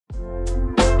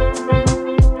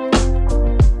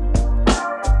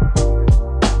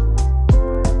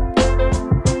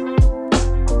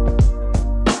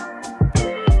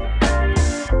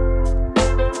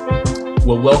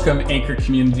Well, welcome Anchor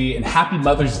community and happy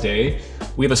Mother's Day.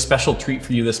 We have a special treat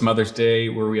for you this Mother's Day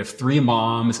where we have 3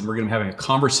 moms and we're going to be having a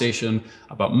conversation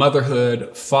about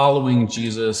motherhood, following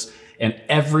Jesus, and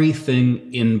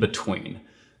everything in between.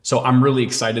 So I'm really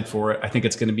excited for it. I think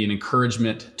it's going to be an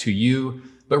encouragement to you.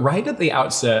 But right at the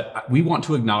outset, we want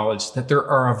to acknowledge that there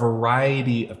are a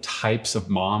variety of types of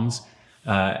moms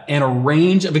and a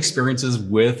range of experiences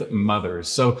with mothers.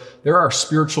 So there are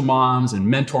spiritual moms and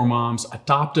mentor moms,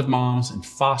 adoptive moms and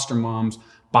foster moms,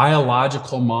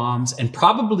 biological moms, and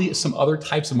probably some other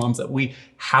types of moms that we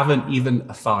haven't even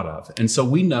thought of. And so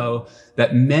we know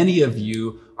that many of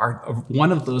you are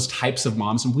one of those types of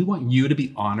moms, and we want you to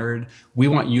be honored. We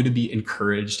want you to be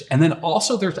encouraged. And then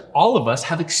also all of us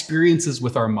have experiences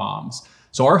with our moms.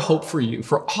 So our hope for you,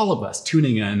 for all of us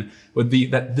tuning in, would be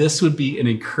that this would be an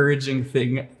encouraging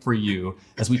thing for you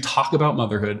as we talk about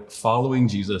motherhood, following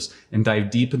Jesus, and dive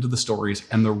deep into the stories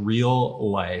and the real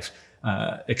life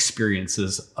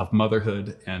experiences of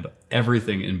motherhood and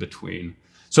everything in between.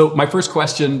 So my first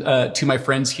question to my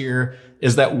friends here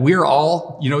is that we're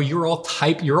all, you're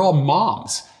all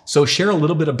moms. So share a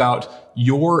little bit about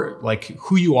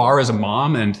who you are as a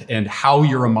mom and how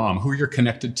you're a mom, who you're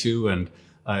connected to, and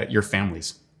your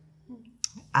families.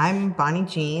 I'm Bonnie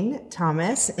Jean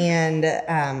Thomas, and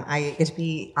I get to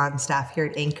be on staff here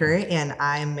at Anchor, and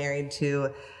I'm married to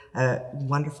a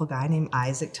wonderful guy named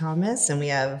Isaac Thomas, and we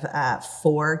have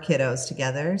 4 kiddos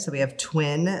together. So we have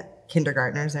twin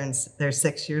kindergartners, and they're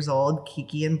 6 years old,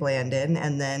 Kiki and Blandon,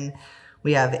 and then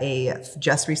we have a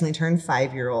just recently turned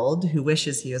 5-year-old who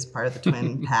wishes he was part of the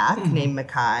twin pack named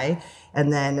Makai.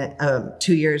 And then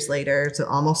 2 years later, so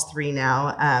almost 3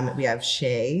 now, we have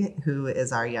Shay, who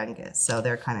is our youngest. So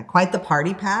they're kind of quite the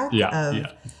party pack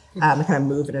kind of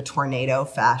move in a tornado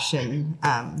fashion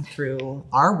through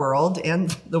our world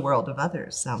and the world of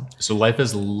others. So life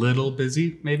is a little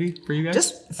busy maybe for you guys?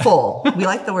 Just full. We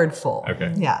like the word full.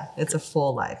 Okay. Yeah, it's a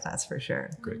full life, that's for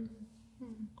sure. Great.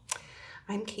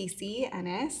 I'm Casey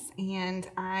Ennis, and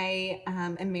I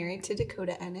am married to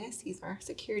Dakota Ennis. He's our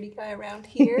security guy around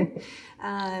here.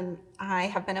 I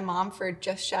have been a mom for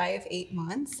just shy of 8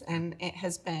 months, and it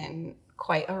has been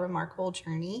quite a remarkable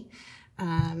journey.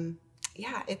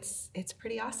 It's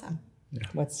pretty awesome. Yeah.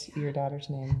 What's your daughter's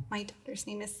name? My daughter's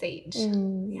name is Sage.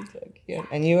 Yeah. So cute.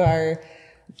 And you are,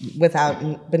 without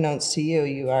beknownst to you,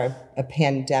 you are a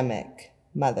pandemic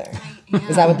mother.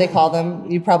 Is that what they call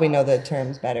them? You probably know the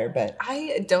terms better, but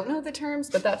I don't know the terms,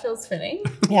 but that feels fitting.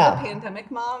 Yeah. A pandemic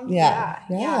mom.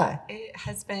 Yeah. It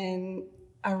has been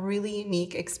a really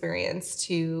unique experience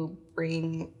to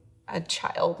bring a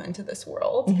child into this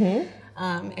world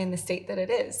in the state that it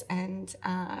is. And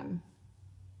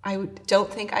I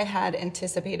don't think I had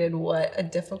anticipated what a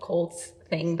difficult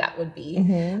thing that would be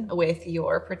with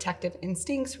your protective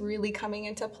instincts really coming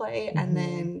into play, and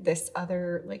then this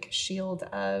other shield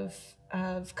of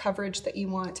coverage that you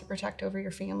want to protect over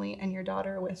your family and your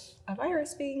daughter with a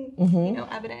virus being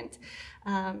evident.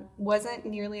 Wasn't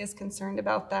nearly as concerned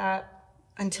about that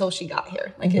until she got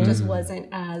here. It just wasn't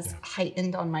as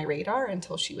heightened on my radar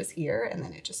until she was here, and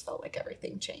then it just felt like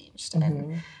everything changed.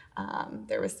 And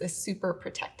there was this super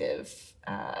protective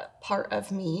part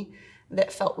of me that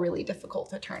felt really difficult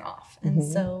to turn off. And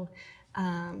so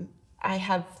I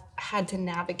have had to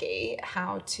navigate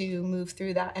how to move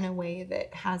through that in a way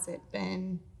that hasn't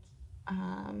been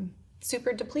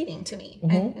super depleting to me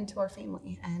and to our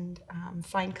family, and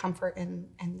find comfort in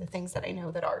the things that I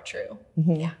know that are true.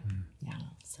 Yeah.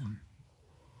 So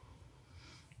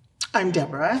I'm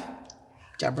Deborah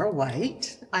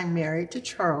White. I'm married to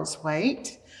Charles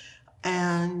White.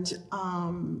 And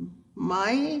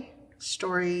my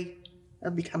story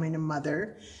of becoming a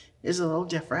mother is a little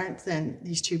different than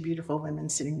these 2 beautiful women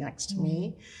sitting next to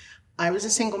me. I was a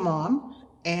single mom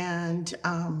and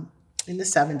in the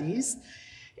 70s,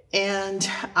 and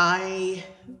I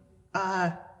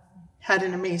had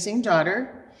an amazing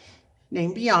daughter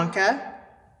named Bianca.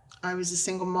 I was a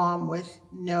single mom with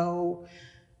no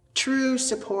true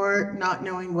support, not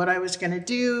knowing what I was going to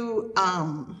do.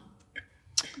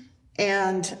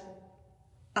 And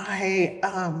I,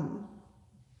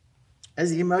 as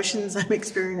the emotions I'm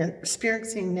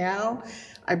experiencing now,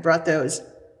 I brought those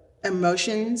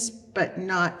emotions, but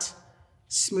not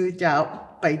smoothed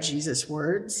out by Jesus'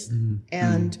 words.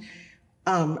 And,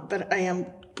 but I am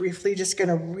briefly just going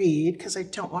to read because I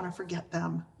don't want to forget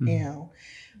them.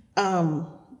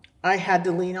 I had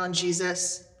to lean on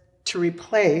Jesus to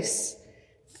replace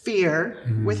fear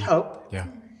with hope,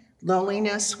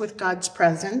 loneliness with God's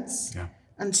presence,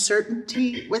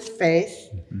 uncertainty with faith,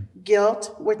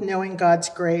 guilt with knowing God's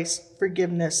grace,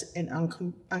 forgiveness, and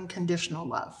unconditional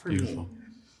love for me.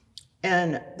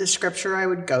 And the scripture I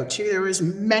would go to, there was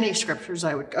many scriptures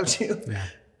I would go to,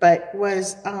 but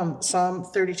was Psalm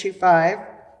 32:5.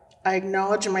 I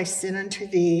acknowledge my sin unto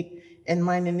thee, and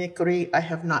mine iniquity I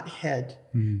have not hid.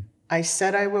 I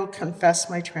said I will confess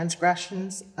my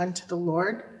transgressions unto the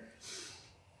Lord,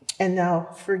 and thou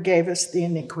forgavest the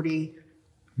iniquity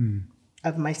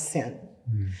of my sin.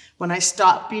 When I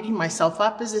stopped beating myself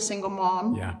up as a single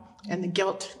mom, and the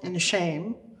guilt and the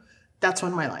shame, that's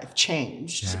when my life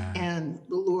changed. And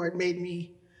the Lord made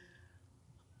me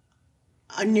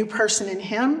a new person in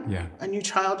him, a new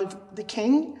child of the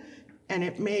King, and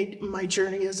it made my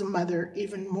journey as a mother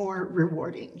even more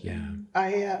rewarding.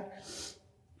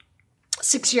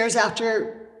 6 years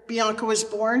after Bianca was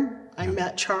born, I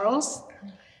met Charles.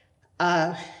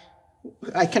 I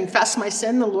confessed my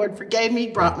sin. The Lord forgave me,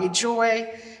 brought me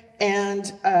joy.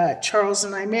 And Charles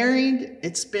and I married.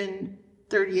 It's been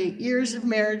 38 years of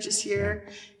marriage this year.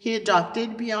 He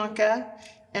adopted Bianca,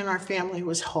 and our family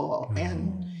was whole.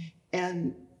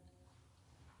 And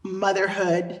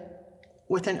motherhood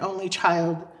with an only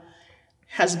child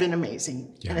has been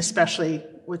amazing. And especially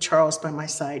with Charles by my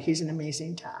side, he's an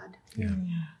amazing dad.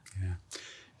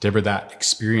 Deborah, that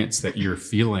experience that you're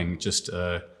feeling just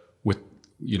with,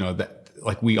 that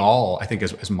like we all, I think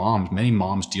as moms, many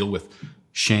moms deal with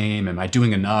shame. Am I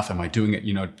doing enough? Am I doing it?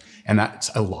 And that's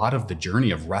a lot of the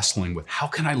journey of wrestling with how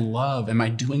can I love? Am I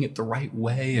doing it the right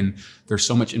way? And there's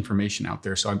so much information out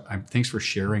there. So I'm thanks for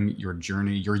sharing your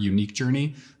journey, your unique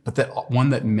journey, but that one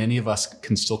that many of us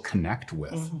can still connect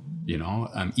with,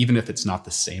 even if it's not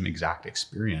the same exact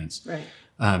experience. Right.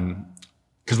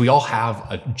 Because we all have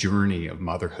a journey of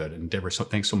motherhood. And Deborah, so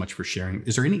thanks so much for sharing.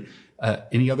 Is there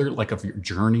any other like of your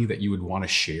journey that you would want to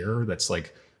share that's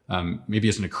like, maybe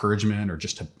as an encouragement or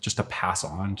just to pass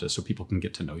on so people can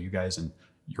get to know you guys and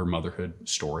your motherhood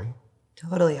story?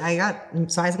 Totally.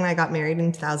 So Isaac and I got married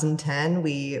in 2010.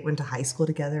 We went to high school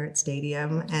together at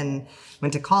Stadium and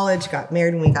went to college, got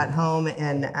married when we got home,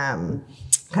 and kind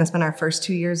of spent our first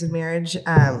 2 years of marriage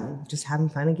just having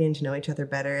fun and getting to know each other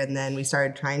better. And then we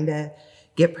started trying to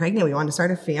get pregnant. We wanted to start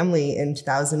a family in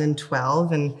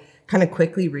 2012 and kind of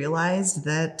quickly realized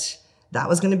that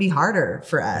was going to be harder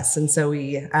for us. And so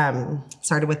we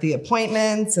started with the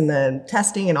appointments and the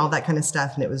testing and all that kind of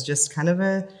stuff. And it was just kind of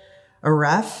a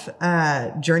rough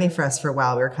journey for us for a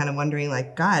while. We were kind of wondering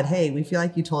like, God, hey, we feel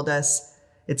like you told us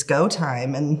it's go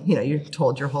time. And, you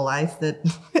told your whole life that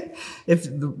if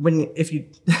you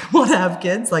want to have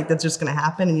kids, like that's just going to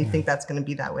happen. And you think that's going to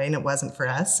be that way. And it wasn't for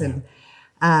us. And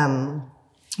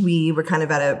we were kind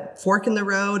of at a fork in the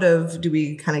road of, do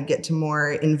we kind of get to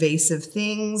more invasive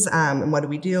things? And what do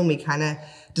we do? And we kind of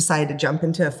decided to jump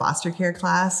into a foster care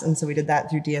class. And so we did that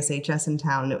through DSHS in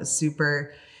town. And it was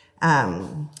super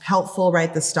helpful right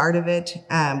at the start of it.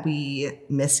 We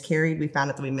miscarried. We found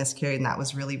out that we miscarried, and that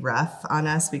was really rough on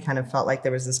us. We kind of felt like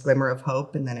there was this glimmer of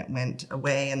hope, and then it went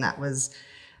away. And that was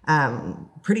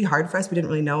pretty hard for us. We didn't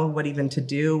really know what even to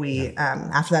do. We,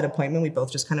 after that appointment, we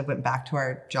both just kind of went back to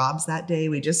our jobs that day.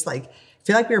 We just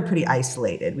feel like we were pretty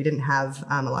isolated. We didn't have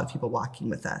a lot of people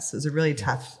walking with us. It was a really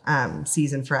tough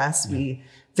season for us. We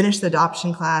finished the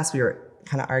adoption class. We were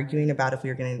kind of arguing about if we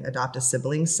were going to adopt a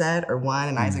sibling set or one.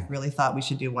 And Isaac really thought we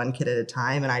should do one kid at a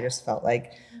time. And I just felt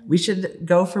like we should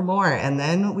go for more. And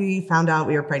then we found out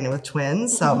we were pregnant with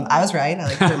twins. So I was right. I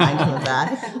like to remind him of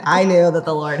that. I knew that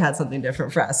the Lord had something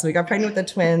different for us. So we got pregnant with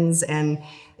the twins, and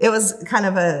it was kind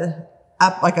of a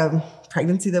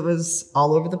pregnancy that was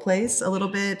all over the place a little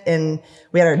bit. And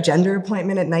we had our gender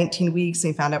appointment at 19 weeks,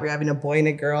 and we found out we were having a boy and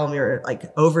a girl, and we were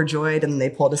like overjoyed. And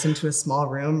they pulled us into a small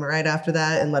room right after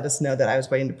that and let us know that I was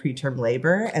going to preterm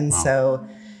labor. And so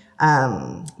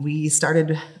we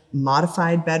started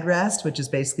modified bed rest, which is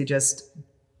basically just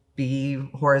be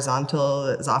horizontal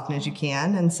as often as you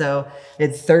can. And so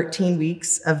it's 13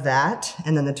 weeks of that.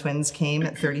 And then the twins came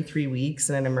at 33 weeks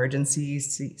in an emergency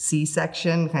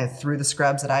C-section, kind of threw the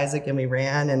scrubs at Isaac, and we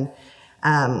ran.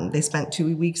 And they spent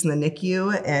 2 weeks in the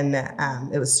NICU, and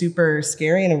it was super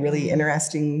scary and a really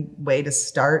interesting way to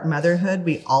start motherhood.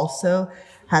 We also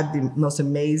had the most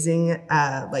amazing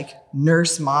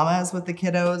nurse mamas with the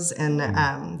kiddos,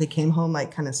 and they came home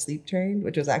kind of sleep trained,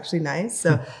 which was actually nice.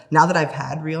 So now that I've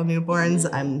had real newborns,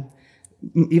 I'm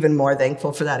even more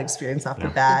thankful for that experience off the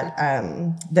bat.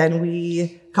 Then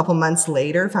a couple months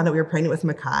later, found out we were pregnant with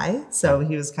Mackay. So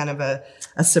he was kind of a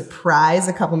surprise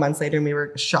a couple months later, and we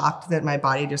were shocked that my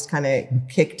body just kind of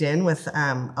kicked in with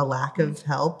a lack of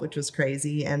help, which was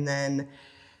crazy. And then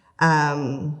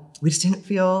we just didn't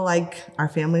feel like our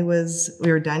family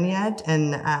we were done yet,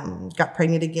 and got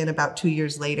pregnant again about 2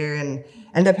 years later and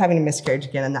ended up having a miscarriage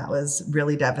again. And that was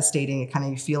really devastating. It kind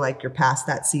of, you feel like you're past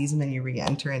that season and you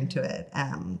re-enter into it.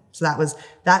 So that was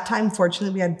that time.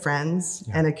 Fortunately, we had friends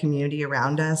and a community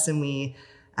around us, and we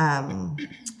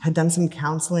had done some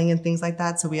counseling and things like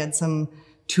that. So we had some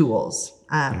tools.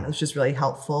 It was just really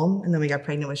helpful. And then we got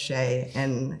pregnant with Shay,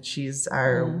 and she's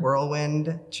our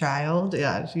whirlwind child.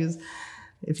 Yeah,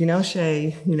 if you know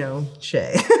Shay, you know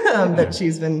Shay. But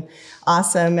she's been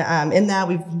awesome. In that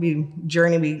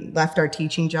we left our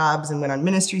teaching jobs and went on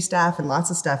ministry staff and lots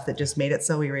of stuff that just made it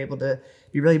so we were able to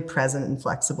be really present and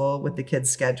flexible with the kids'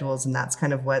 schedules. And that's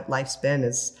kind of what life's been,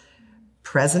 is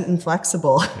present and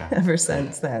flexible ever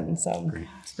since then. So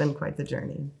it's been quite the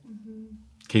journey.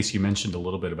 Casey, you mentioned a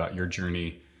little bit about your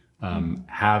journey,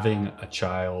 having a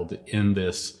child in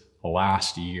this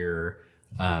last year.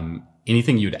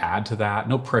 Anything you'd add to that?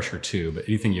 No pressure too, but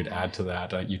anything you'd add to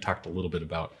that? You talked a little bit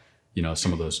about,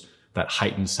 some of that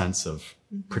heightened sense of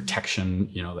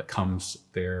protection, that comes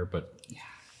there, but.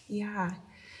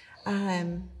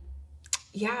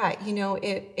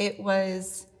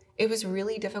 It was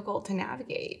really difficult to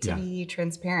navigate, to be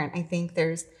transparent. I think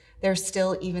there's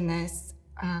still even this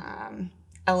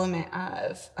element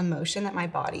of emotion that my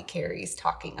body carries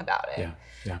talking about it,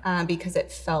 because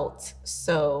it felt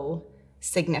so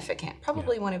significant,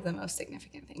 probably one of the most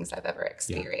significant things I've ever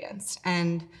experienced.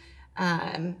 And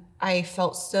I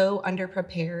felt so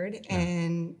underprepared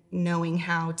in knowing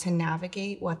how to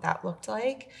navigate what that looked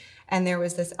like. And there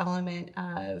was this element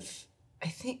of, I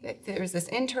think that there was this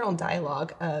internal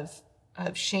dialogue of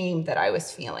shame that I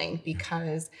was feeling,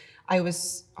 because I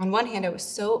was, on one hand, I was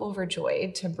so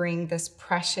overjoyed to bring this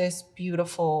precious,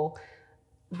 beautiful,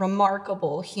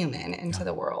 remarkable human into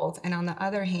the world. And on the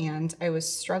other hand, I was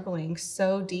struggling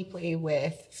so deeply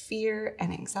with fear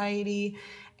and anxiety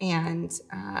and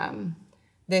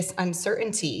this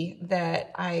uncertainty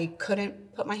that I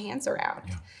couldn't put my hands around.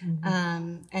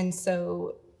 And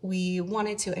so we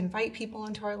wanted to invite people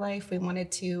into our life. We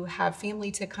wanted to have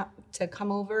family to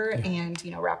come over and,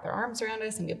 wrap their arms around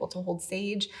us and be able to hold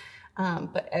Sage.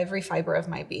 But every fiber of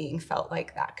my being felt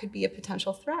like that could be a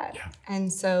potential threat.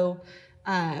 And so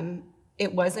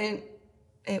it wasn't,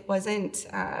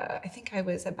 I think I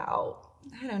was about,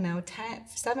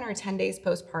 7 or 10 days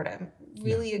postpartum,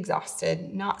 really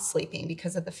exhausted, not sleeping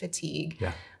because of the fatigue,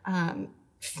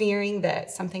 fearing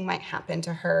that something might happen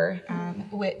to her,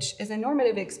 which is a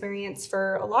normative experience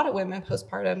for a lot of women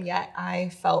postpartum, yet I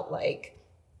felt like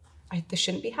this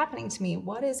shouldn't be happening to me.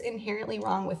 What is inherently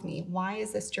wrong with me? Why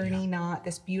is this journey not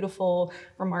this beautiful,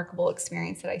 remarkable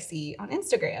experience that I see on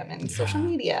Instagram and social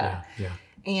media?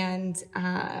 And,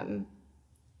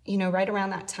 right around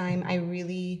that time, I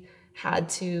really had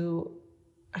to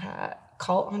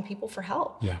call on people for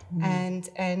help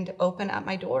and open up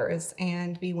my doors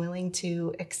and be willing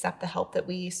to accept the help that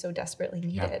we so desperately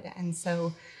needed. And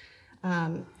so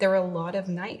there were a lot of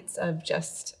nights of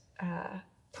just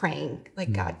praying,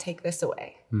 like, God, take this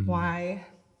away. Why?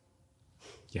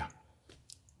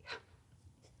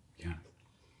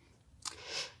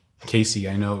 Casey,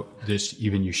 I know this,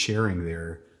 even you sharing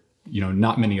there,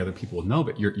 not many other people know,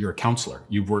 but you're a counselor.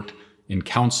 You've worked in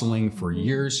counseling for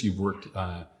years. You've worked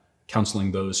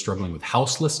counseling those struggling with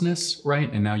houselessness,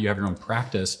 right? And now you have your own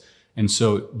practice. And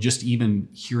so just even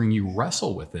hearing you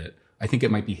wrestle with it, I think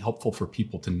it might be helpful for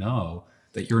people to know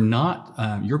that you're not,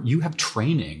 you have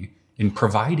training in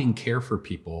providing care for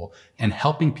people and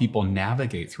helping people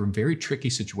navigate through very tricky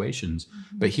situations.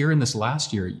 But here in this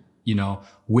last year,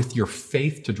 with your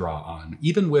faith to draw on,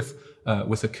 even with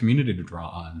a community to draw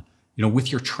on,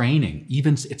 with your training,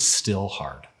 even it's still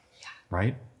hard,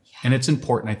 right? And it's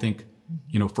important, I think,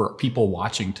 for people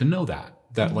watching to know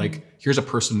that like, here's a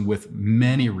person with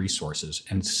many resources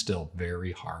and still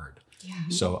very hard.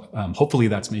 So hopefully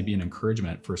that's maybe an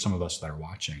encouragement for some of us that are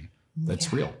watching.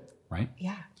 That's real, right?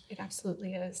 Yeah, it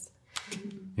absolutely is.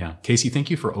 Yeah. Casey, thank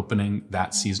you for opening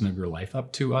that season of your life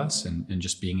up to us and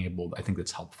just being able, I think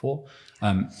that's helpful.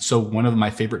 So one of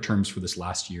my favorite terms for this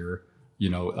last year,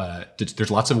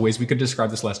 there's lots of ways we could describe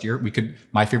this last year.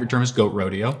 My favorite term is goat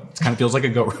rodeo. It kind of feels like a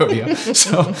goat rodeo.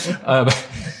 So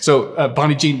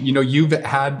Bonnie Jean, you've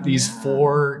had these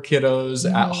 4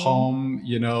 kiddos at home,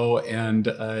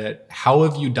 and how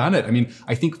have you done it? I mean,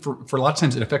 I think for a lot of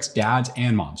times it affects dads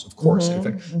and moms, of course.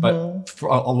 But for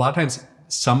a lot of times,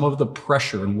 some of the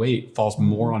pressure and weight falls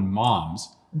more on moms,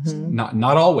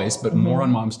 not always, but more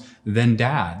on moms than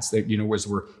dads. That, whereas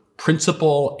we're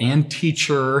principal and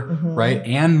teacher, right?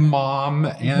 And mom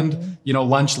and,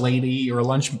 lunch lady or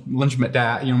lunch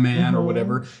dad, man or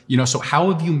whatever, so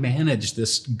how have you managed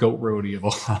this goat roadie of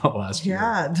the last year?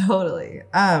 Yeah, totally.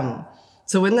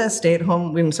 So when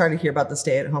we started to hear about the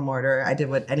stay-at-home order, I did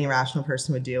what any rational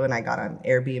person would do, and I got on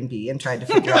Airbnb and tried to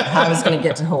figure out how I was going to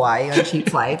get to Hawaii on cheap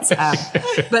flights.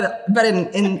 But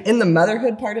in the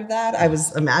motherhood part of that, I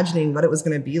was imagining what it was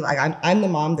going to be like. I'm the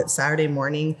mom that Saturday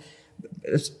morning,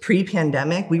 it was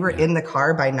pre-pandemic, we were in the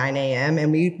car by 9 a.m.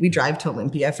 and we drive to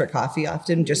Olympia for coffee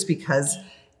often just because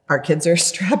our kids are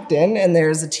strapped in and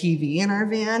there's a TV in our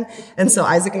van. And so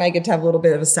Isaac and I get to have a little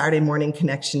bit of a Saturday morning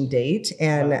connection date.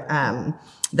 And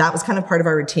that was kind of part of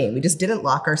our routine. We just didn't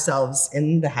lock ourselves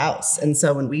in the house. And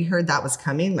so when we heard that was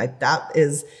coming, the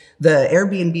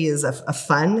Airbnb is a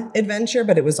fun adventure,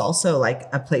 but it was also like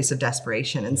a place of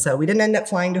desperation. And so we didn't end up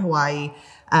flying to Hawaii.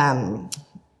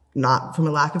 Not from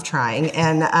a lack of trying.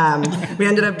 And we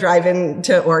ended up driving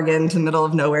to Oregon, to the middle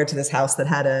of nowhere, to this house that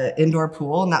had an indoor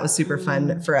pool. And that was super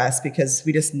fun for us because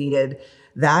we just needed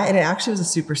that. And it actually was a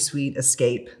super sweet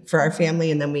escape for our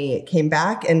family. And then we came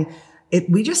back and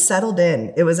we just settled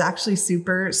in. It was actually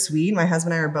super sweet. My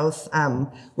husband and I were both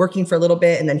working for a little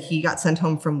bit, and then he got sent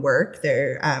home from work.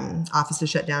 Their offices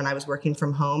shut down. I was working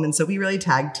from home. And so we really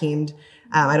tag teamed.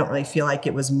 I don't really feel like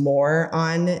it was more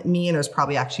on me, and it was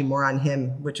probably actually more on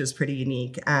him, which was pretty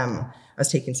unique. I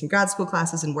was taking some grad school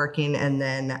classes and working, and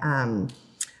then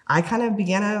I kind of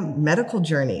began a medical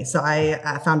journey. So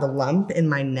I found a lump in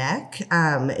my neck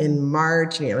in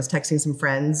March. I was texting some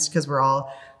friends because we're all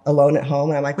alone at home,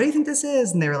 and I'm like, "What do you think this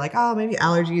is?" And they were like, "Oh, maybe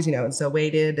allergies," and so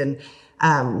waited and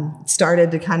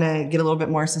started to kind of get a little bit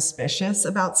more suspicious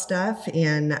about stuff.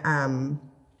 And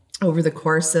over the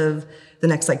course of the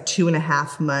next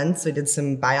 2.5 months, we did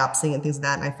some biopsying and things like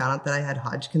that, and I found out that I had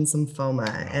Hodgkin's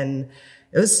lymphoma, and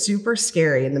it was super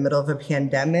scary in the middle of a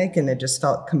pandemic, and it just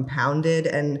felt compounded.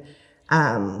 And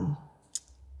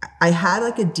I had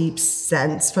a deep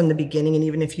sense from the beginning, and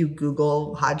even if you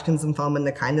Google Hodgkin's lymphoma and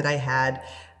the kind that I had,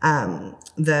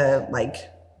 the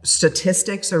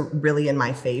statistics are really in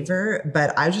my favor,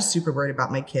 but I was just super worried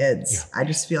about my kids. Yeah. I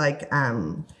just feel like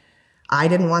I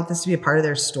didn't want this to be a part of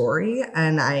their story,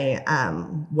 and I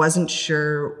wasn't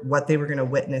sure what they were going to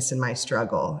witness in my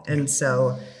struggle. And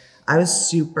so I was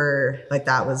super,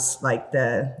 that was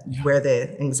where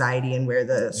the anxiety and where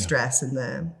the stress and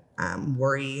the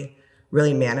worry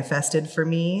really manifested for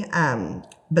me.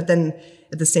 But then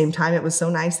at the same time, it was so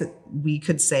nice that we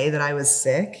could say that I was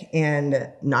sick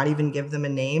and not even give them a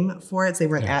name for it. So they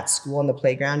weren't at school on the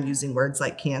playground using words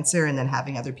like cancer and then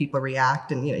having other people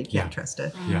react. And, you can't trust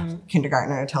a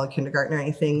kindergartner or tell a kindergartner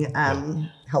anything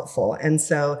helpful. And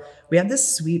so we had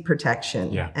this sweet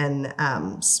protection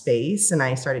and space. And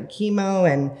I started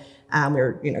chemo, and we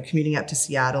were, commuting up to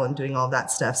Seattle and doing all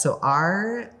that stuff. So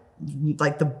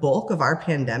the bulk of our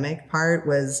pandemic part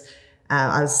was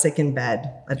I was sick in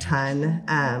bed a ton.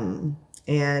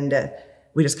 And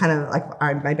we just kind of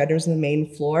my bedroom's on the main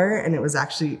floor, and it was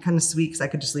actually kind of sweet because I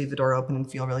could just leave the door open and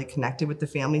feel really connected with the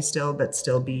family still, but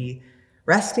still be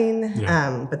resting.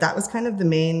 But that was kind of the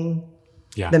main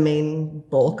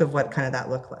bulk of what kind of that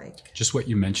looked like. Just what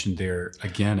you mentioned there,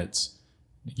 again, it's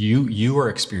you are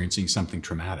experiencing something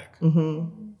traumatic,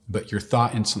 but your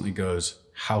thought instantly goes,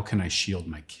 how can I shield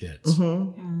my kids?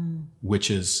 Which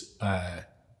is,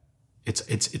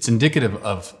 it's indicative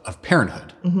of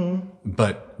parenthood,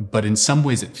 but in some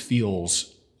ways it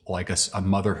feels like a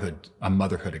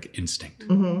motherhood instinct,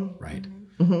 right?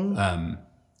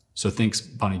 So thanks,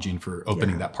 Bonnie Jean, for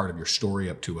opening that part of your story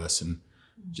up to us, and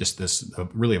just this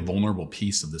really a vulnerable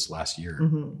piece of this last year.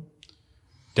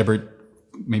 Deborah,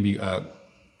 maybe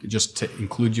just to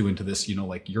include you into this,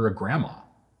 you're a grandma,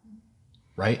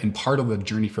 right? And part of the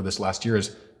journey for this last year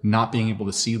is not being able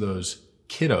to see those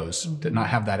kiddos that not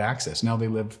have that access. Now they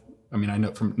live, I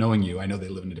know from knowing you, I know they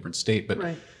live in a different state,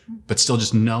 but still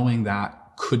just knowing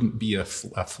that couldn't be a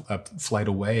flight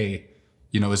away.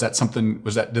 Is that something,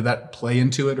 did that play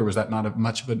into it, or was that not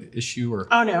much of an issue? Or?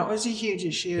 Oh no, it was a huge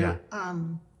issue. Yeah.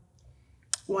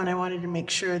 One, I wanted to make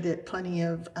sure that plenty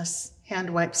of hand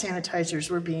wipe sanitizers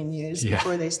were being used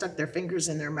before they stuck their fingers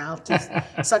in their mouth to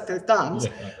suck their thumbs.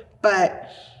 But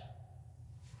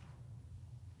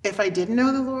if I didn't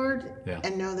know the Lord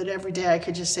and know that every day I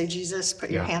could just say, Jesus, put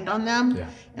your hand on them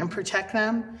and protect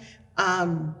them,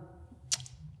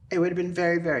 it would have been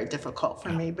very, very difficult for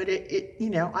me. But it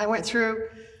I went through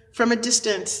from a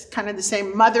distance kind of the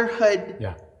same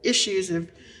motherhood issues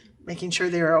of making sure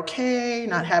they were okay,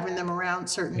 not having them around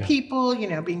certain people,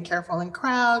 being careful in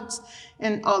crowds,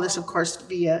 and all this, of course,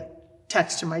 via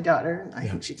text to my daughter. I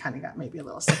think she kind of got maybe a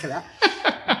little sick of that.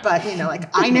 But, you know, like,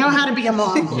 I know how to be a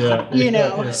mom, you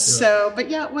know. So, but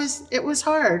yeah, it was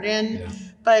hard. And,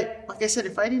 but like I said,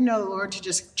 if I didn't know the Lord, to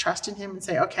just trust in him and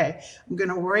say, okay, I'm going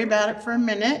to worry about it for a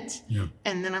minute.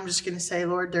 And then I'm just going to say,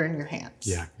 Lord, they're in your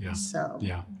hands. So,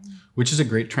 which is a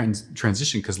great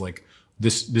transition, because like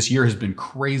this year has been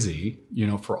crazy, you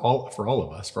know, for all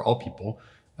of us, for all people.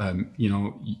 You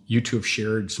know, you two have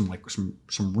shared some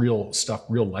real stuff,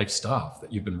 real life stuff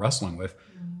that you've been wrestling with.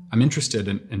 I'm interested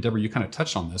in, and Deborah, you kind of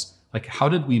touched on this. Like, how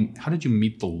did you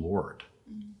meet the Lord?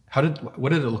 What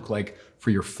did it look like for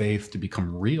your faith to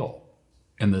become real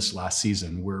in this last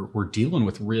season? We're dealing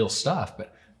with real stuff,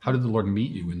 but how did the Lord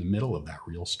meet you in the middle of that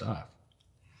real stuff?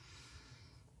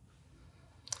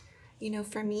 You know,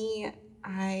 for me,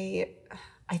 I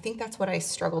think that's what I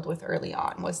struggled with early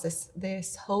on, was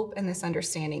this hope and this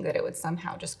understanding that it would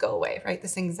somehow just go away, right?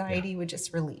 This anxiety would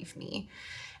just relieve me.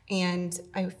 And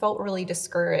I felt really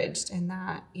discouraged in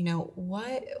that, you know,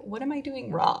 what am I doing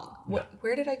wrong?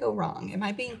 Where did I go wrong? Am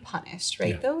I being punished,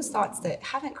 right? Those thoughts that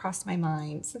haven't crossed my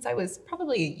mind since I was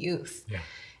probably a youth.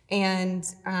 And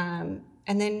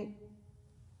then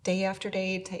day after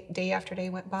day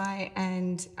went by,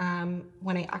 and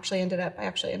when I actually ended up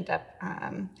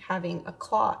having a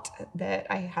clot that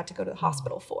I had to go to the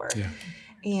hospital for.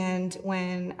 And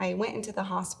when I went into the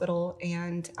hospital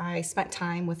and I spent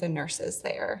time with the nurses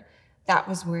there, that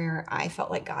was where I felt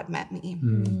like God met me.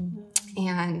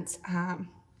 And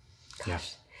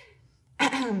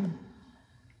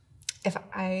if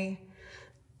I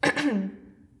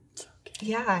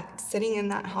sitting in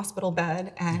that hospital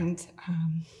bed and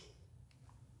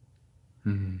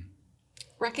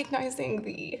recognizing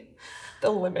the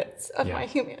limits of my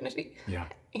humanity,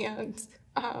 and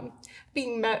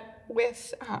being met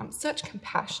with such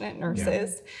compassionate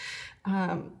nurses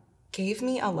gave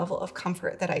me a level of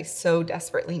comfort that I so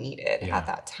desperately needed at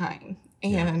that time.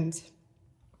 And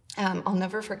I'll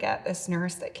never forget this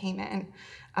nurse that came in,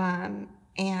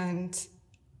 and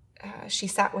she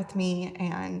sat with me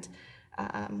and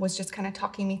was just kind of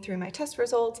talking me through my test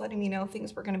results, letting me know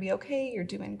things were going to be okay, you're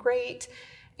doing great.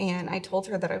 And I told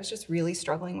her that I was just really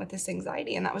struggling with this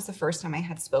anxiety. And that was the first time I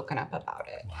had spoken up about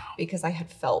it, because I had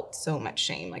felt so much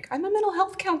shame. Like, I'm a mental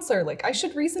health counselor. Like, I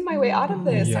should reason my way out of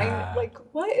this. Like,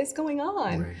 what is going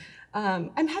on?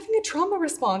 I'm having a trauma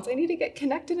response. I need to get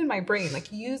connected in my brain,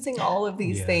 like using all of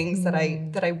these things that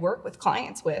I work with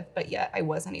clients with, but yet I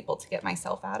wasn't able to get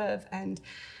myself out of. And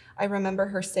I remember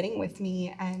her sitting with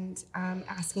me and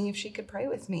asking if she could pray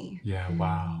with me.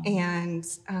 And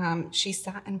she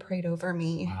sat and prayed over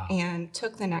me and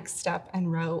took the next step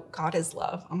and wrote "God is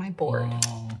love" on my board.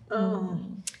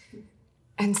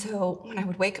 And so when I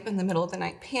would wake up in the middle of the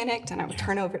night panicked, and I would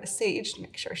turn over to Sage to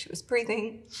make sure she was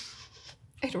breathing,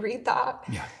 I'd read that.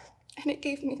 And it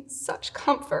gave me such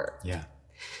comfort.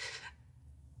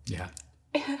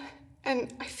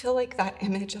 And I feel like that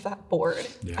image of that board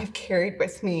I've carried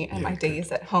with me in my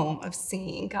days at home of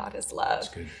seeing God as love.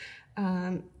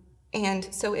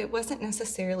 And so it wasn't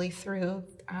necessarily through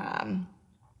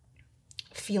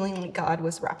feeling like God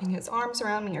was wrapping his arms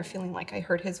around me or feeling like I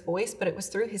heard his voice, but it was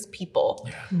through his people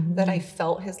that I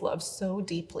felt his love so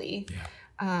deeply.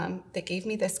 That gave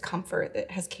me this comfort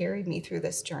that has carried me through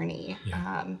this journey.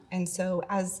 And so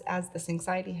as this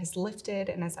anxiety has lifted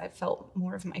and as I've felt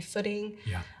more of my footing,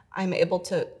 I'm able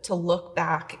to look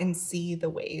back and see the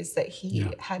ways that he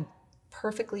had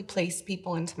perfectly placed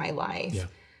people into my life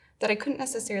that I couldn't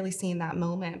necessarily see in that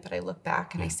moment, but I look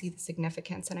back and I see the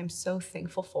significance, and I'm so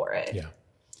thankful for it.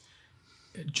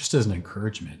 Just as an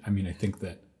encouragement, I mean, I think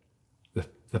that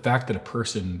the fact that a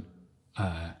person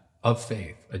of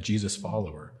faith, a Jesus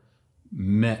follower,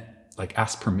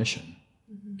 asked permission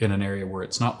in an area where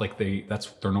it's not like that's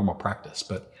their normal practice,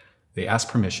 but they asked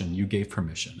permission, you gave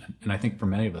permission. And I think for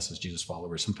many of us as Jesus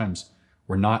followers, sometimes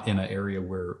we're not in an area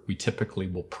where we typically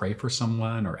will pray for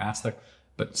someone or ask that,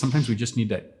 but sometimes we just need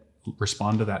to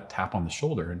respond to that tap on the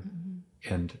shoulder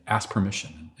and ask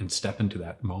permission and step into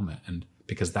that moment. And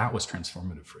because that was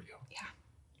transformative for you.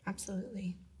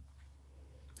 Absolutely.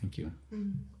 Thank you.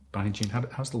 Bonnie Jean,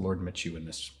 how's the Lord met you in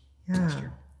this last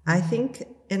year? I think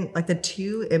in the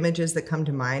two images that come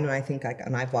to mind when I think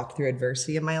when I've walked through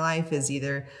adversity in my life is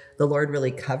either the Lord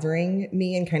really covering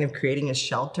me and kind of creating a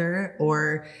shelter,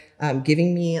 or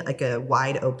giving me a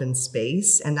wide open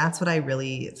space. And that's what I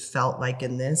really felt like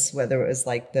in this, whether it was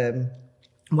the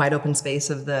wide open space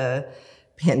of the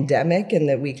pandemic and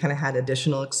that we kind of had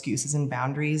additional excuses and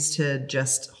boundaries to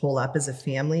just hole up as a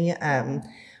family,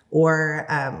 or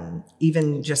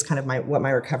even just kind of what my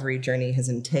recovery journey has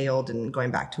entailed and going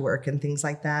back to work and things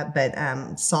like that. But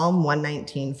Psalm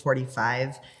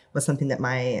 119:45, was something that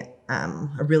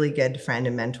a really good friend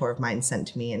and mentor of mine sent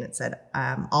to me. And it said,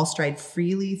 I'll stride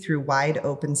freely through wide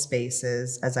open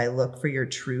spaces as I look for your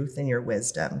truth and your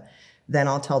wisdom. Then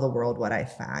I'll tell the world what I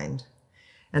find.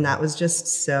 And that was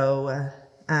just so,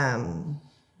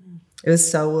 it was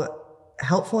so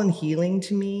helpful and healing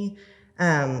to me.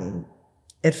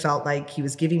 It felt like he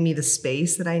was giving me the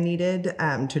space that I needed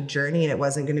to journey. And it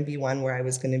wasn't going to be one where I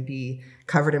was going to be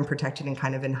covered and protected and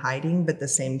kind of in hiding. But at the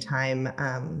same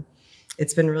time,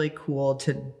 it's been really cool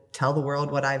to tell the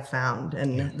world what I've found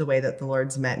and the way that the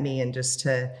Lord's met me, and just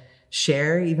to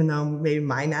share, even though maybe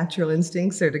my natural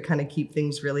instincts are to kind of keep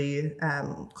things really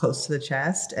close to the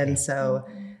chest. And so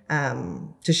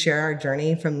to share our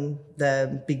journey from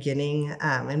the beginning,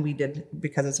 and we did,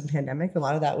 because it's a pandemic, a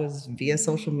lot of that was via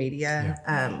social media.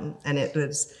 And it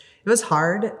was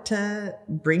hard to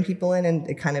bring people in, and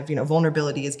it kind of,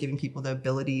 vulnerability is giving people the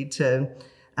ability to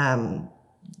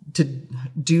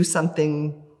do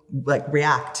something, like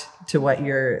react to what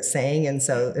you're saying. And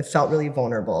so it felt really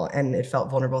vulnerable, and it felt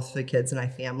vulnerable for the kids and my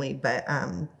family. But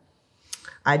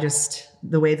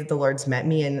the way that the Lord's met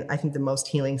me, and I think the most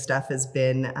healing stuff has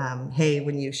been, hey,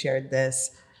 when you shared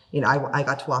this, I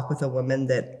got to walk with a woman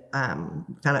that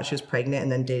found out she was pregnant,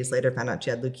 and then days later found out she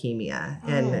had leukemia.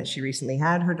 And she recently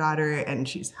had her daughter, and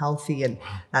she's healthy. And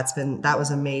that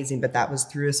was amazing. But that was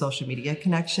through a social media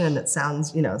connection. It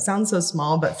sounds so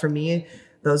small, but for me,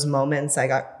 those moments, I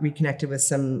got reconnected with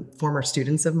some former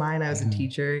students of mine. I was a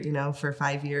teacher, for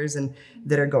 5 years, and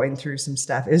that are going through some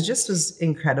stuff. It was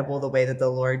incredible the way that the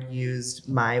Lord used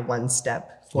my one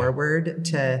step forward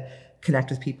to connect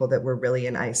with people that were really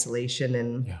in isolation,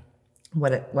 and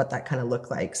what that kind of looked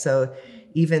like. So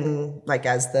even like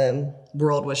as the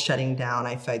world was shutting down,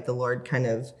 I felt like the Lord kind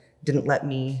of didn't let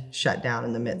me shut down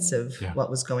in the midst of what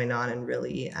was going on, and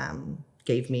really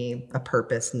gave me a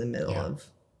purpose in the middle of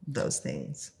those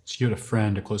things. So you had a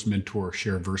friend, a close mentor,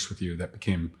 share a verse with you that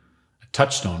became a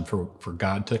touchstone for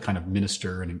God to kind of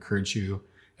minister and encourage you.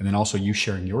 And then also you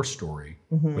sharing your story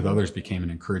with others became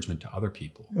an encouragement to other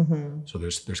people. So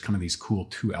there's kind of these cool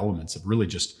two elements of really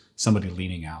just somebody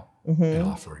leaning out and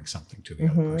offering something to the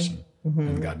other person,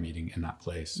 and God meeting in that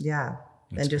place. Yeah.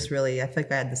 That's and just great. really, I feel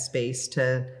like I had the space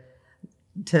to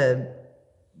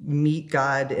meet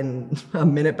God in a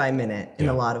minute by minute in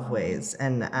a lot of ways.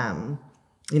 And,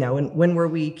 when we're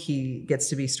weak, he gets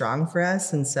to be strong for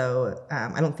us. And so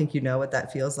I don't think what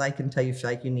that feels like until you feel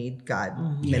like you need God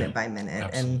minute by minute.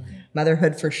 Absolutely. And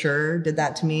motherhood for sure did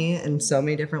that to me in so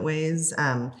many different ways,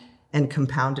 and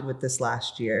compounded with this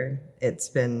last year. It's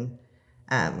been,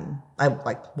 I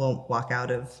won't walk out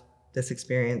of this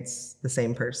experience the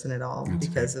same person at all. That's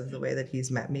because of the way that he's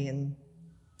met me in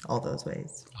all those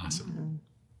ways. Awesome.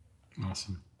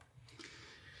 Awesome.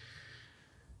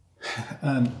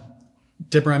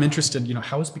 Deborah, I'm interested,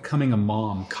 how has becoming a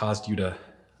mom caused you to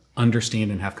understand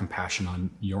and have compassion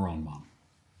on your own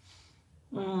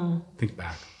mom? Think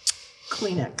back.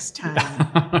 Kleenex time.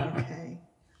 Okay.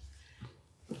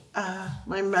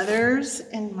 My mother's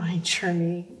and my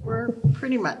journey were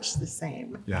pretty much the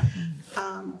same. Yeah.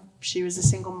 She was a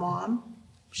single mom.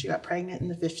 She got pregnant in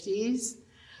the 50s.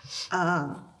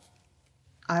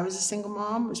 I was a single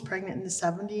mom, was pregnant in the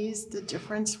 70s. The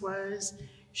difference was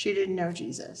she didn't know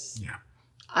Jesus. Yeah.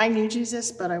 I knew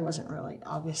Jesus, but I wasn't really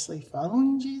obviously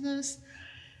following Jesus.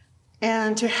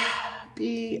 And to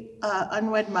be an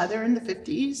unwed mother in the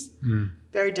 50s,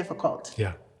 very difficult.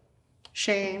 Yeah.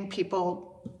 Shame,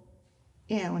 people,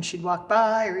 when she'd walk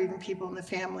by, or even people in the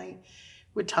family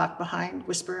would talk behind,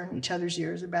 whisper in each other's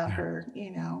ears about her,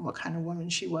 what kind of woman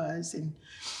she was. And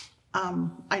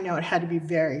I know it had to be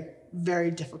very,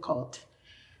 very difficult.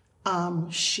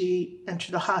 She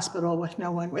entered the hospital with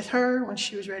no one with her when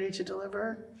she was ready to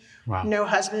deliver. Wow. No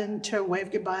husband to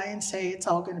wave goodbye and say it's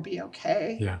all going to be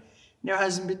okay. Yeah. No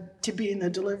husband to be in the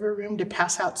delivery room to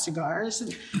pass out cigars.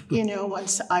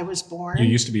 Once I was born. You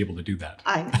used to be able to do that.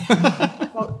 I know.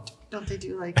 Well, don't they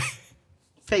do like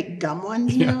fake gum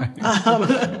ones? Not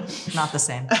the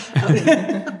same.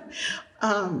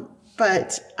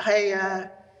 But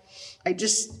I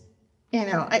just.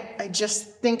 I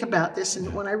just think about this,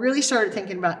 and when I really started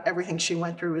thinking about everything she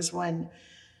went through is when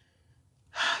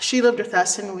she lived with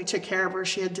us and we took care of her.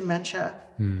 She had dementia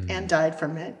and died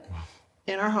from it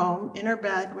in our home, in her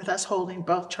bed, with us holding,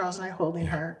 both Charles and I holding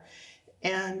her.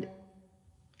 And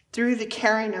through the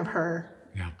caring of her,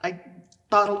 I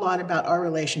thought a lot about our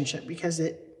relationship because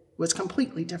it was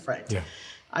completely different. Yeah.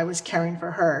 I was caring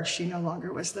for her. She no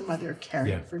longer was the mother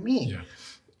caring for me. Yeah.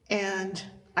 And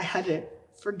I had to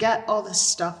forget all the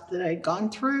stuff that I'd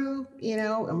gone through,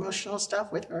 emotional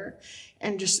stuff with her,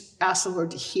 and just ask the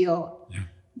Lord to heal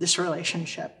this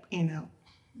relationship,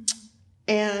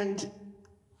 And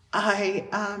I,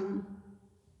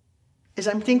 as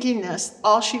I'm thinking this,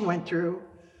 all she went through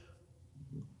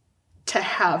to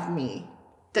have me,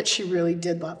 that she really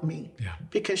did love me,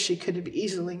 because she could have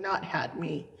easily not had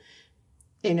me,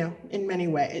 you know, in many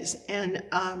ways. And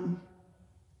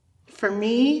for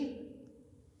me,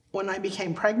 when I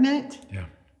became pregnant,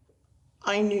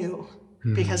 I knew,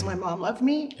 because my mom loved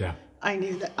me, I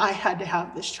knew that I had to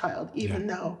have this child, even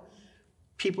though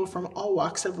people from all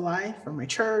walks of life, from my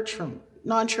church, from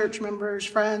non-church members,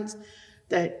 friends,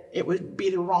 that it would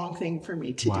be the wrong thing for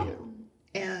me to do.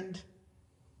 And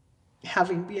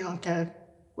having Bianca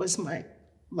was my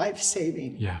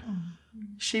life-saving.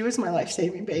 She was my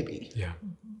life-saving baby.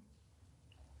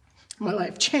 My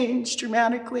life changed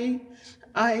dramatically.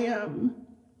 I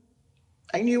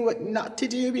knew what not to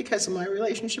do because of my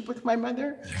relationship with my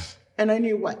mother. And I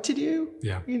knew what to do.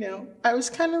 You know, I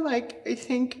was kind of like, I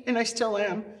think, and I still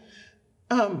am,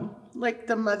 like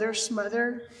the mother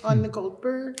smother on the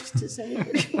Goldbergs. Does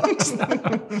anybody watch?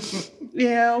 You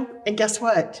know, and guess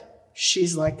what?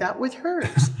 She's like that with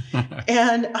hers.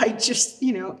 And I just,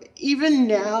 you know, even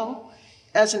now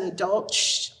as an adult,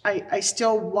 I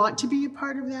still want to be a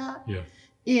part of that.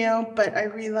 You know, but I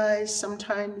realize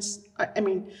sometimes, I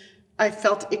mean, I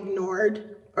felt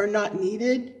ignored or not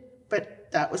needed, but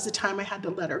that was the time I had to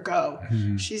let her go.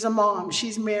 She's a mom,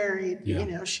 she's married, you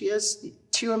know, she has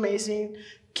 2 amazing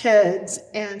kids,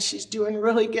 and she's doing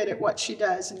really good at what she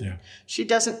does. And she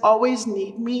doesn't always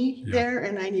need me there,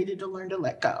 and I needed to learn to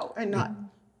let go and not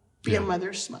be a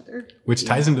mother's mother. Which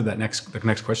ties into the next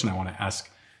question I want to ask,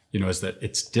 you know, is that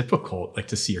it's difficult, like,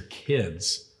 to see your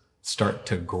kids start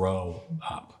to grow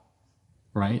up,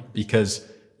 right? Because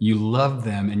you love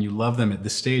them and you love them at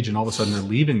this stage, and all of a sudden they're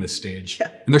leaving this stage,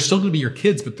 and they're still going to be your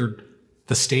kids, but they're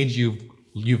the stage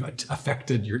you've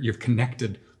affected, you've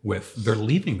connected with. They're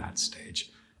leaving that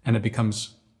stage, and it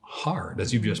becomes hard,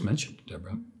 as you've just mentioned,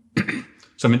 Deborah.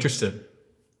 So I'm interested,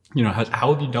 you know,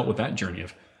 how have you dealt with that journey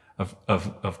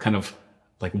of kind of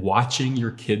like watching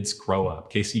your kids grow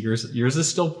up? Casey, yours is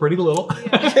still pretty little, you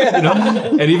know,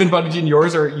 and even Bonnie Jean,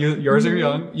 yours are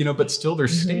young, you know, but still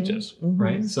there's stages,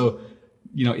 right? So,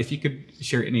 you know, if you could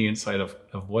share any insight of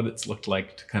what it's looked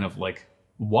like to kind of like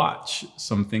watch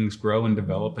some things grow and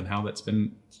develop, and how that's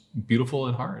been beautiful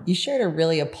and hard. You shared a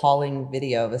really appalling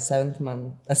video of a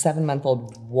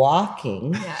 7-month-old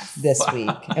walking this week.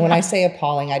 And when I say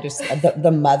appalling, I just,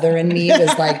 the mother in me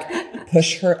was like,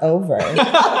 push her over.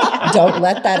 Don't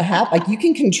let that happen. Like, you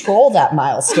can control that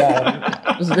milestone.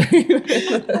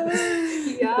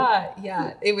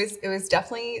 It was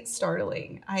definitely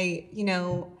startling. I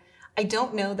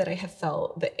don't know that I have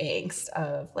felt the angst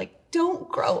of like, don't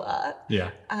grow up.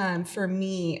 For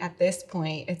me at this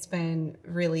point, it's been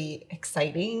really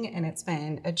exciting, and it's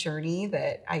been a journey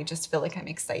that I just feel like I'm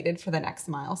excited for the next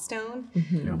milestone.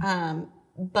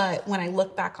 But when I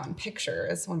look back on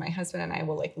pictures, when my husband and I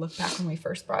will like look back when we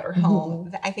first brought her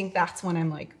home, I think that's when I'm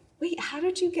like, wait, how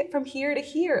did you get from here to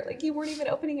here? Like, you weren't even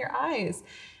opening your eyes.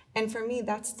 And for me,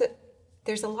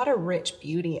 there's a lot of rich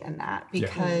beauty in that,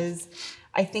 because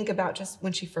I think about just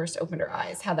when she first opened her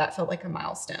eyes, how that felt like a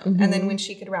milestone. And then when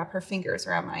she could wrap her fingers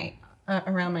around my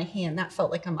hand, that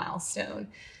felt like a milestone.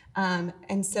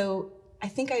 And so I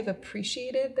think I've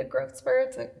appreciated the growth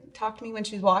spurts. Talk to me when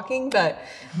she's walking, but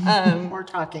more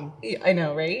talking. I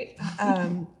know, right?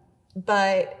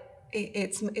 But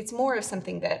it's more of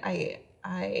something that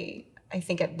I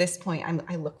think at this point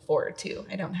I look forward to.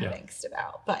 I don't have angst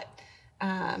about, but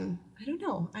I don't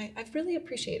know. I've really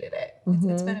appreciated it.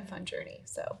 It's been a fun journey.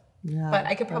 So, but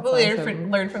I could probably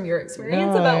learn from your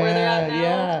experience about where they're at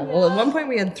now. Well, at one point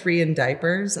we had 3 in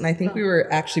diapers, and I think we were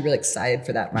actually really excited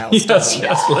for that milestone.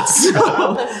 Let's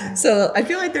go. So I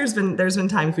feel like there's been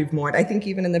times we've mourned. I think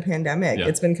even in the pandemic,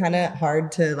 it's been kind of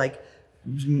hard to like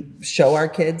show our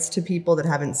kids to people that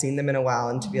haven't seen them in a while,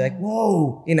 and to be like,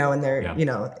 whoa, you know, and they're, you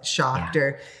know, shocked.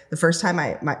 Or the first time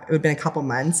it had been a couple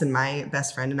months, and my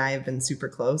best friend and I have been super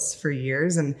close for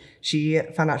years, and she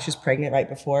found out she was pregnant right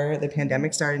before the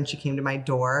pandemic started, and she came to my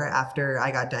door after I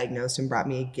got diagnosed and brought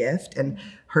me a gift, and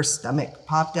her stomach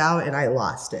popped out and I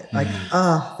lost it. Like,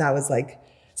 that was like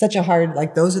such a hard,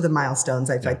 like, those are the milestones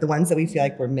I feel like, the ones that we feel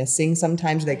like we're missing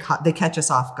sometimes, they catch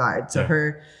us off guard. So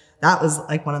that was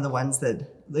like one of the ones that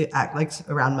act like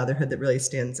around motherhood that really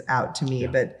stands out to me.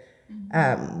 But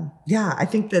I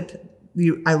think that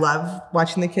I love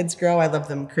watching the kids grow. I love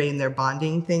them creating their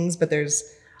bonding things, but there's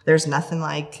nothing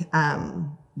like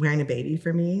wearing a baby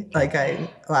for me. Like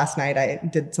last night I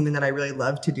did something that I really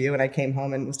love to do, and I came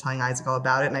home and was telling Isaac all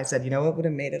about it, and I said, you know what would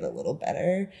have made it a little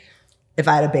better? if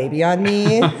I had a baby on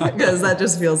me, because that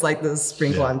just feels like the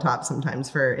sprinkle on top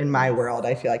sometimes in my world.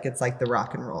 I feel like it's like the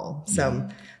rock and roll. So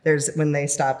when they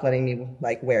stopped letting me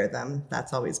like wear them,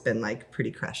 that's always been like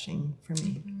pretty crushing for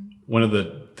me. One of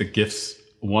the gifts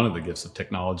of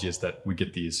technology is that we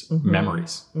get these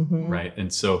memories, right?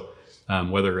 And so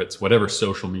whether it's whatever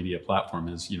social media platform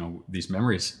is, these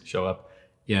memories show up.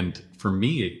 And for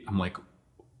me, I'm like,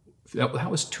 that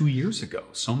was 2 years ago.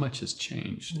 So much has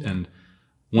changed. And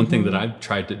one thing that I've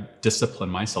tried to discipline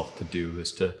myself to do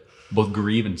is to both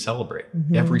grieve and celebrate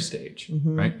every stage,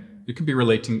 right? It could be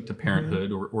relating to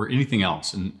parenthood or anything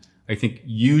else. And I think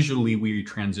usually we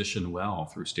transition well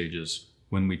through stages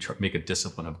when we make a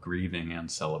discipline of grieving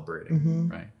and celebrating,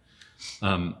 right?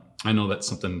 I know that's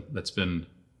something that's been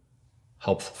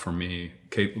helpful for me.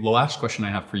 Okay, the last question I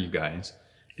have for you guys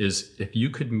is, if you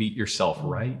could meet yourself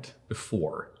right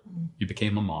before you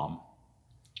became a mom,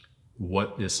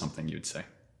 what is something you'd say?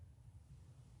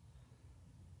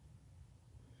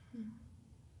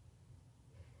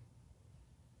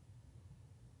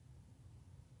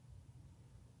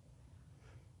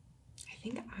 I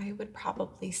think I would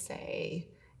probably say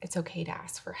it's okay to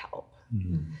ask for help.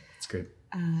 That's great.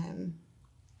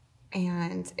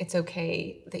 And it's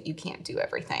okay that you can't do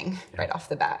everything right off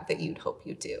the bat that you'd hope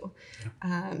you do.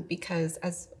 Because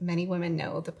as many women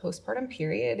know, the postpartum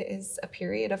period is a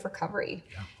period of recovery.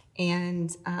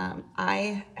 And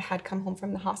I had come home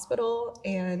from the hospital,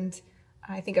 and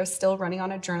I think I was still running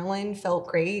on adrenaline, felt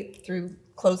great through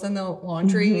closing the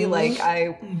laundry. Like,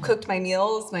 I cooked my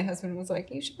meals. My husband was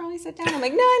like, you should probably sit down. I'm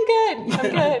like, no, I'm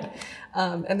good.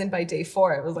 And then by day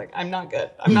 4, I was like, I'm not good.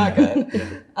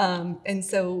 And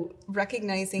so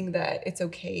recognizing that it's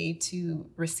okay to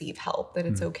receive help, that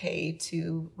it's okay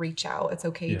to reach out, it's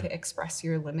okay to express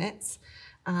your limits.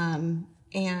 And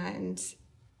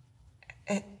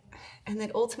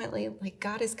that ultimately, like,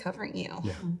 God is covering you.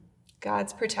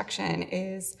 God's protection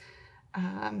is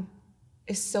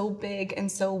so big and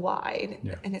so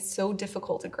wide, and it's so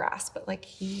difficult to grasp, but like,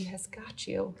 he has got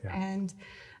you. And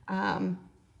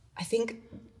I think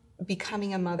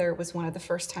becoming a mother was one of the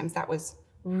first times that was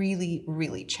really,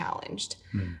 really challenged,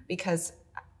 because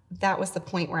that was the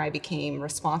point where I became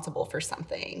responsible for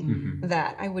something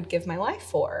that I would give my life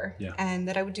for, and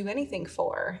that I would do anything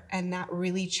for. And that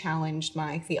really challenged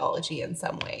my theology in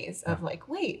some ways of like,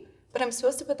 wait, but I'm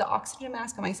supposed to put the oxygen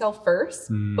mask on myself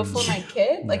first before my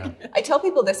kid? Like, I tell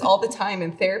people this all the time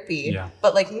in therapy,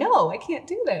 but like, no, I can't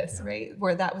do this, right?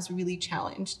 Where that was really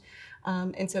challenged.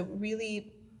 And so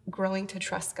really growing to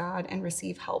trust God and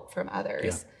receive help from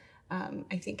others,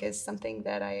 I think is something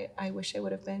that I wish I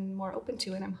would have been more open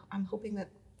to. And I'm hoping that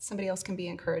somebody else can be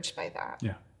encouraged by that.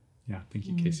 Thank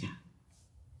you, Casey.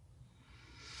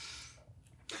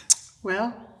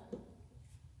 Well,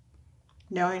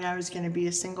 knowing I was going to be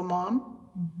a single mom,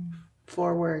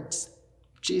 4 words: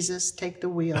 Jesus, take the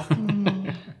wheel.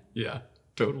 Yeah,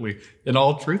 totally. In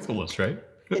all truthfulness, right?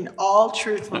 In all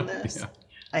truthfulness,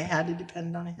 I had to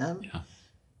depend on him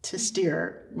to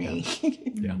steer me.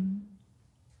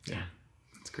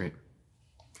 That's great.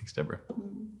 Thanks, Deborah.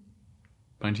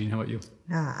 Bryan, Jean, how about you?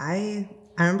 I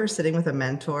remember sitting with a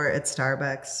mentor at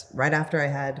Starbucks right after I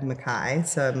had Makai.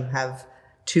 So I have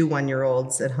 2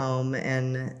 1-year-olds at home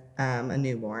and a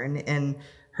newborn, and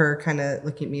her kind of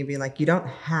looking at me and being like, you don't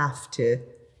have to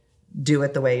do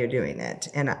it the way you're doing it.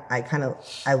 And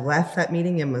I left that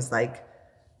meeting and was like,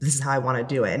 this is how I want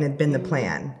to do it. And it had been the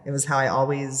plan. It was how I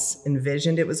always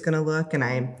envisioned it was going to look.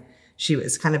 And she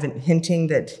was kind of hinting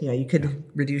that, you could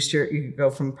you could go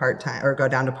from part-time or go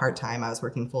down to part-time. I was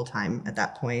working full-time at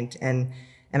that point. And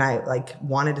I like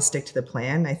wanted to stick to the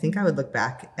plan. I think I would look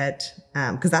back at,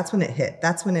 cause that's when it hit.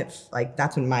 That's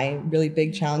when my really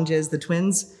big challenge is. The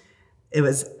twins, I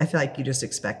feel like you just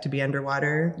expect to be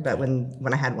underwater. But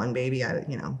when I had one baby, I,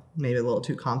 maybe a little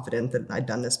too confident that I'd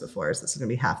done this before. So this is gonna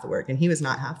be half the work. And he was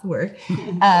not half the work.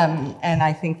 And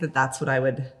I think that that's what I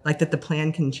would like, that the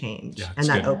plan can change, and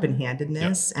that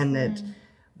open-handedness, and that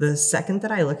the second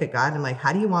that I look at God, I'm like,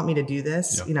 how do you want me to do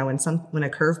this? When a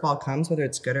curveball comes, whether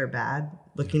it's good or bad,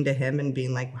 looking to him and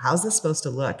being like, how's this supposed to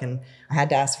look? And I had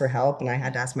to ask for help, and I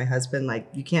had to ask my husband, like,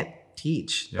 you can't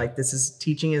teach. Like,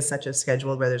 teaching is such a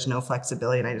schedule where there's no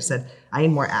flexibility. And I just said, I need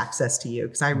more access to you,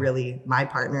 because my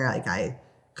partner, like, I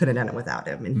could have done it without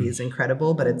him, and he's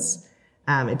incredible, but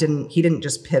he didn't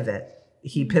just pivot.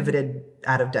 He pivoted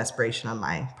out of desperation on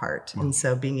my part. And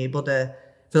so being able for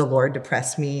the Lord to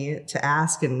press me to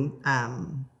ask and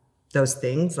those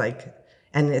things,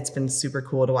 and it's been super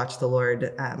cool to watch the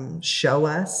Lord show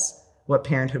us what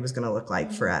parenthood was going to look like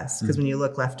for us. Because when you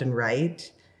look left and right,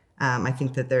 I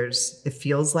think that it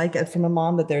feels like it from a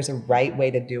mom that there's a right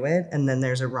way to do it and then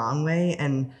there's a wrong way.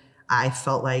 And I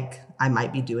felt like I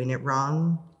might be doing it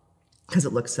wrong because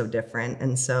it looks so different.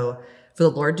 And so for the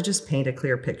Lord to just paint a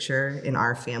clear picture in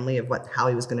our family of how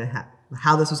he was going to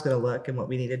how this was going to look and what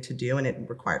we needed to do. And it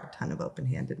required a ton of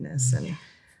open-handedness. And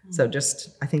so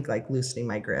just, I think like loosening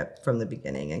my grip from the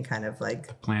beginning and kind of like.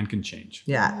 The plan can change.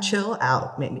 Yeah. Chill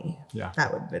out, maybe. Yeah.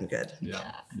 That would have been good.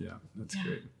 Yeah. That's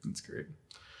great. That's great.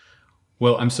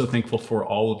 Well, I'm so thankful for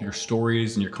all of your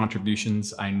stories and your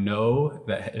contributions. I know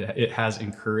that it has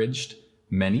encouraged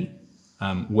many,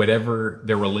 whatever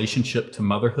their relationship to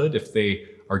motherhood, if they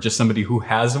are just somebody who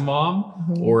has a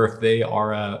mom, or if they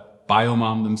are a bio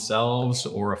mom themselves,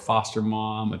 or a foster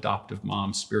mom, adoptive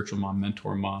mom, spiritual mom,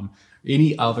 mentor mom,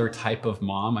 any other type of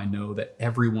mom. I know that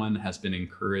everyone has been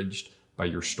encouraged by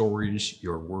your stories,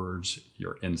 your words,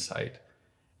 your insight.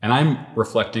 And I'm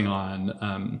reflecting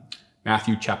on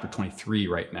Matthew chapter 23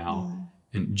 right now.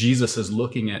 And Jesus is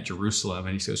looking at Jerusalem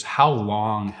and he says, how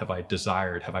long have I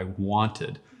desired, have I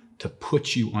wanted to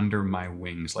put you under my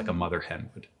wings like a mother hen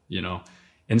would, you know?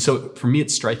 And so for me,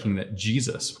 it's striking that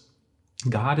Jesus,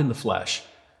 God in the flesh,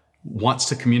 wants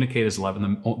to communicate his love.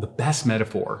 And the best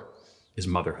metaphor is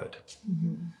motherhood.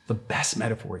 The best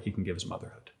metaphor he can give is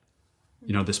motherhood.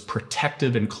 You know, this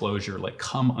protective enclosure, like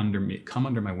come under me, come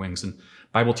under my wings. And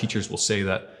Bible teachers will say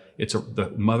that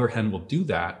the mother hen will do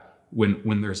that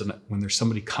when there's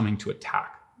somebody coming to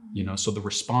attack, you know. So the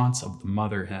response of the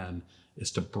mother hen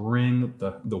is to bring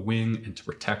the wing and to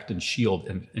protect and shield,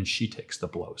 and she takes the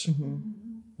blows,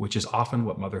 which is often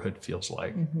what motherhood feels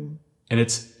like. And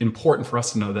it's important for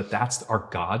us to know that that's our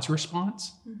God's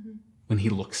response when he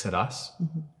looks at us,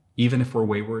 even if we're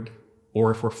wayward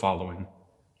or if we're following.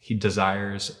 He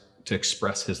desires to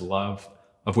express his love,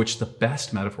 of which the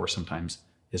best metaphor sometimes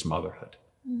is motherhood.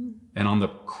 And on the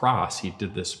cross, he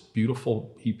did this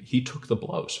beautiful, he took the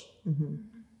blows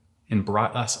and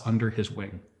brought us under his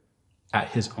wing at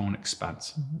his own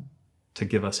expense to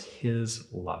give us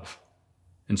his love.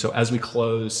 And so as we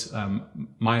close,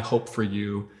 my hope for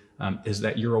you is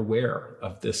that you're aware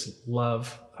of this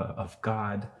love of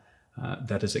God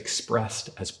that is expressed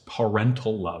as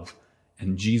parental love.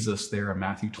 And Jesus there in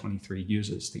Matthew 23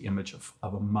 uses the image of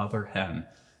a mother hen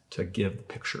to give the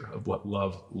picture of what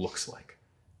love looks like.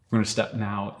 We're going to step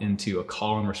now into a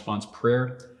call and response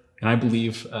prayer. And I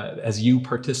believe as you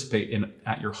participate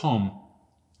at your home,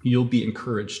 you'll be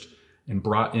encouraged and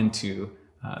brought into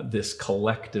this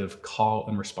collective call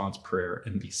and response prayer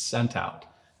and be sent out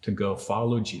to go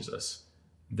follow Jesus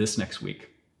this next week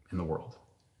in the world.